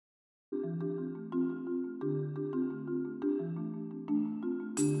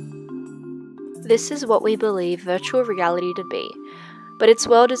This is what we believe virtual reality to be, but its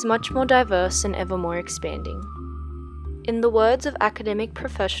world is much more diverse and ever more expanding. In the words of academic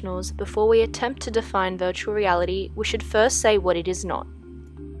professionals, before we attempt to define virtual reality, we should first say what it is not.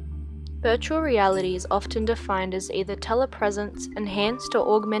 Virtual reality is often defined as either telepresence, enhanced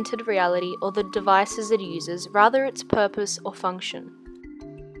or augmented reality, or the devices it uses, rather its purpose or function.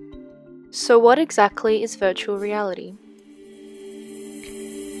 So what exactly is virtual reality?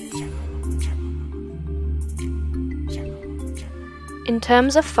 In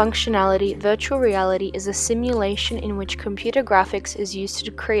terms of functionality, virtual reality is a simulation in which computer graphics is used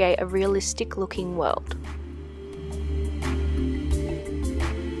to create a realistic-looking world.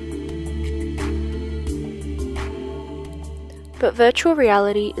 But virtual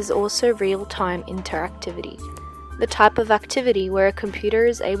reality is also real-time interactivity, the type of activity where a computer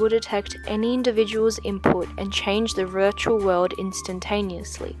is able to detect any individual's input and change the virtual world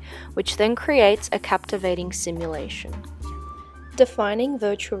instantaneously, which then creates a captivating simulation. Defining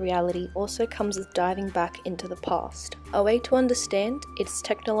virtual reality also comes with diving back into the past, a way to understand its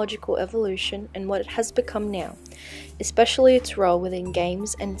technological evolution and what it has become now, especially its role within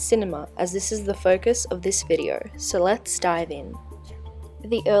games and cinema, as this is the focus of this video, so let's dive in.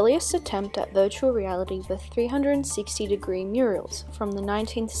 The earliest attempt at virtual reality were 360-degree murals from the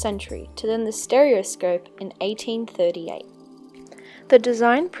 19th century to then the stereoscope in 1838. The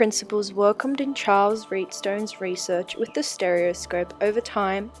design principles welcomed in Charles Wheatstone's research with the stereoscope over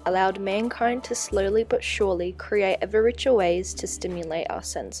time allowed mankind to slowly but surely create ever richer ways to stimulate our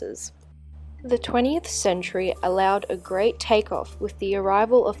senses. The 20th century allowed a great takeoff with the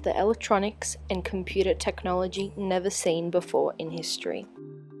arrival of the electronics and computer technology never seen before in history.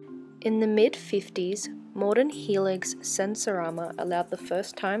 In the mid-50s, Morton Heilig's Sensorama allowed the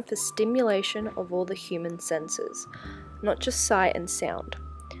first time for stimulation of all the human senses, not just sight and sound.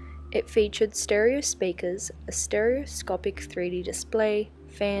 It featured stereo speakers, a stereoscopic 3D display,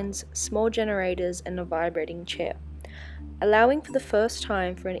 fans, small generators, and a vibrating chair, allowing for the first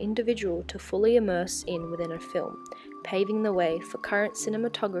time for an individual to fully immerse within a film, paving the way for current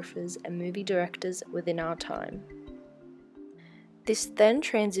cinematographers and movie directors within our time. This then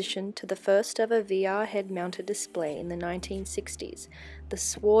transitioned to the first ever VR head-mounted display in the 1960s, the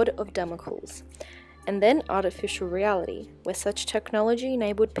Sword of Damocles, and then artificial reality, where such technology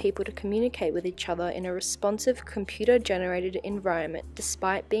enabled people to communicate with each other in a responsive computer-generated environment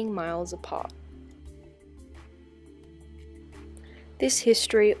despite being miles apart. This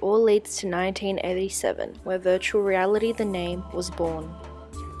history all leads to 1987, where virtual reality, the name, was born.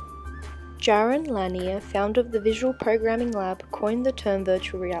 Jaron Lanier, founder of the Visual Programming Lab, coined the term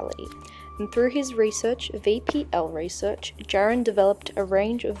virtual reality, and through his research, VPL Research, Jaron developed a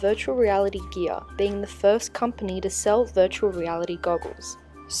range of virtual reality gear, being the first company to sell virtual reality goggles.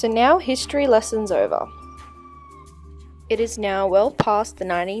 So now history lessons over. It is now well past the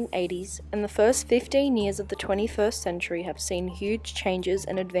 1980s, and the first 15 years of the 21st century have seen huge changes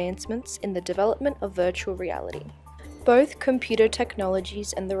and advancements in the development of virtual reality. Both computer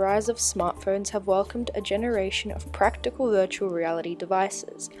technologies and the rise of smartphones have welcomed a generation of practical virtual reality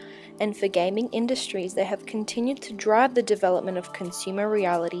devices, and for gaming industries they have continued to drive the development of consumer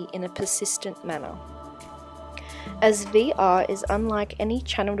reality in a persistent manner. As VR is unlike any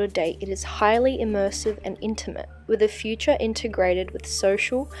channel to date, it is highly immersive and intimate, with a future integrated with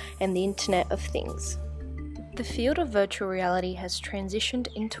social and the Internet of Things. The field of virtual reality has transitioned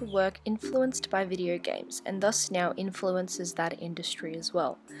into work influenced by video games, and thus now influences that industry as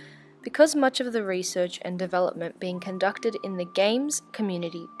well. Because much of the research and development being conducted in the games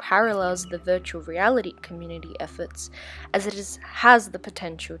community parallels the virtual reality community efforts, as it has the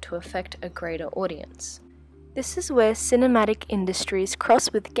potential to affect a greater audience. This is where cinematic industries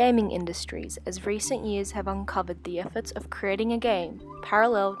cross with gaming industries, as recent years have uncovered the efforts of creating a game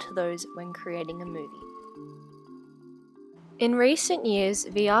parallel to those when creating a movie. In recent years,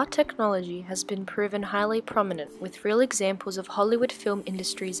 VR technology has been proven highly prominent, with real examples of Hollywood film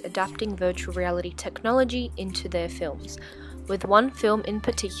industries adapting virtual reality technology into their films, with one film in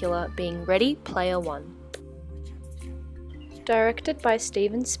particular being Ready Player One. Directed by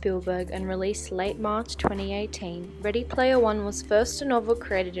Steven Spielberg and released late March 2018, Ready Player One was first a novel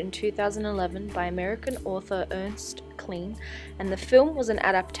created in 2011 by American author Ernest Cline, and the film was an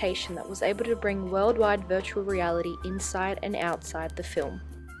adaptation that was able to bring worldwide virtual reality inside and outside the film.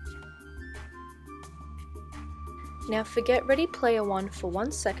 Now forget Ready Player One for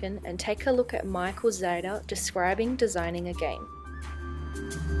 1 second and take a look at Michael Zyda describing designing a game.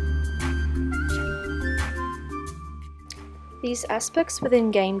 These aspects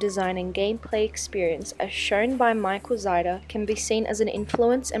within game design and gameplay experience, as shown by Michael Zyda, can be seen as an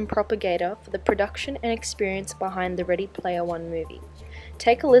influence and propagator for the production and experience behind the Ready Player One movie.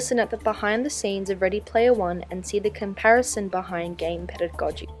 Take a listen at the behind the scenes of Ready Player One and see the comparison behind game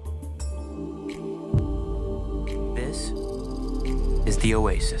pedagogy. This is the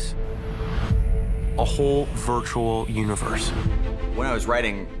Oasis, a whole virtual universe. When I was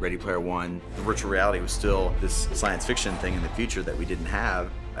writing Ready Player One, the virtual reality was still this science fiction thing in the future that we didn't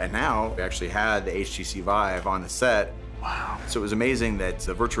have. And now we actually had the HTC Vive on the set. Wow. So it was amazing that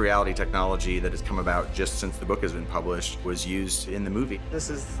the virtual reality technology that has come about just since the book has been published was used in the movie. This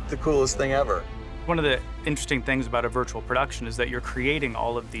is the coolest thing ever. One of the interesting things about a virtual production is that you're creating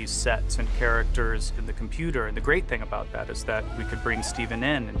all of these sets and characters in the computer, and the great thing about that is that we could bring Steven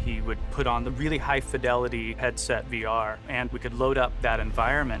in and he would put on the really high fidelity headset VR, and we could load up that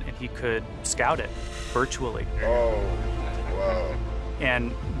environment and he could scout it virtually. Oh, wow.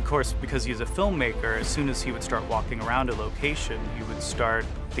 And of course, because he's a filmmaker, as soon as he would start walking around a location, he would start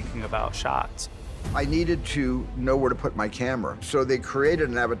thinking about shots. I needed to know where to put my camera, so they created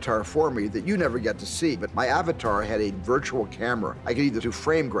an avatar for me that you never get to see. But my avatar had a virtual camera. I could either do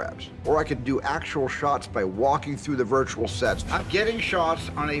frame grabs, or I could do actual shots by walking through the virtual sets. I'm getting shots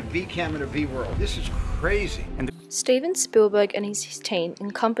on a V-cam in a V-world. This is crazy. Steven Spielberg and his team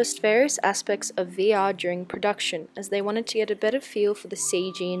encompassed various aspects of VR during production, as they wanted to get a better feel for the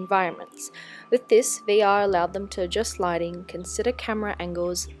CG environments. With this, VR allowed them to adjust lighting, consider camera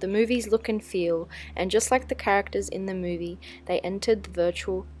angles, the movie's look and feel, and just like the characters in the movie, they entered the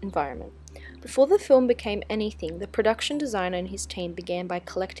virtual environment. Before the film became anything, the production designer and his team began by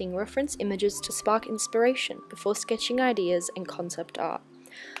collecting reference images to spark inspiration before sketching ideas and concept art.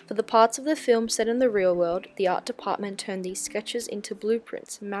 For the parts of the film set in the real world, the art department turned these sketches into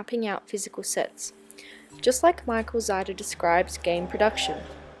blueprints, mapping out physical sets. Just like Michael Zyda describes game production.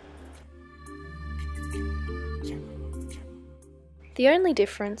 The only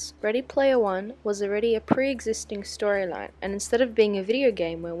difference, Ready Player One was already a pre-existing storyline, and instead of being a video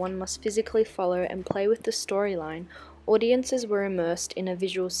game where one must physically follow and play with the storyline, audiences were immersed in a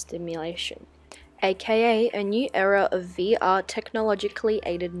visual stimulation, aka a new era of VR technologically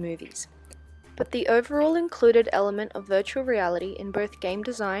aided movies. But the overall included element of virtual reality in both game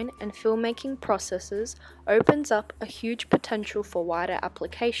design and filmmaking processes opens up a huge potential for wider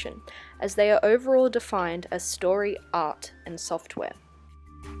application, as they are overall defined as story, art, and software.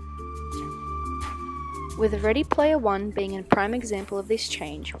 With Ready Player One being a prime example of this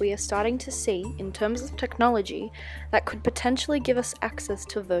change, we are starting to see, in terms of technology, that could potentially give us access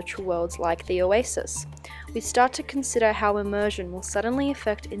to virtual worlds like the Oasis. We start to consider how immersion will suddenly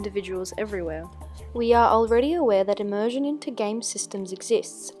affect individuals everywhere. We are already aware that immersion into game systems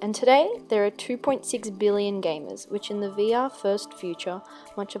exists, and today there are 2.6 billion gamers, which in the VR-first future,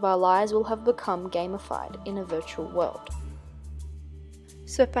 much of our lives will have become gamified in a virtual world.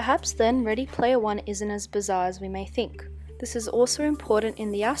 So perhaps then Ready Player One isn't as bizarre as we may think. This is also important in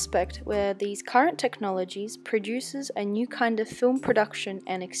the aspect where these current technologies produces a new kind of film production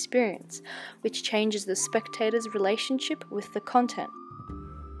and experience, which changes the spectator's relationship with the content.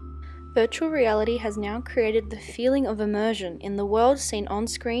 Virtual reality has now created the feeling of immersion in the world seen on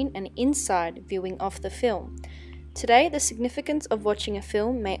screen and inside viewing of the film. Today, the significance of watching a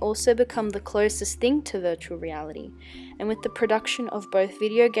film may also become the closest thing to virtual reality, and with the production of both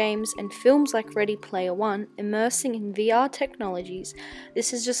video games and films like Ready Player One immersing in VR technologies,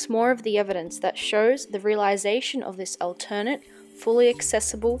 this is just more of the evidence that shows the realization of this alternate, fully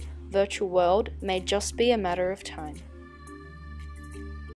accessible virtual world may just be a matter of time.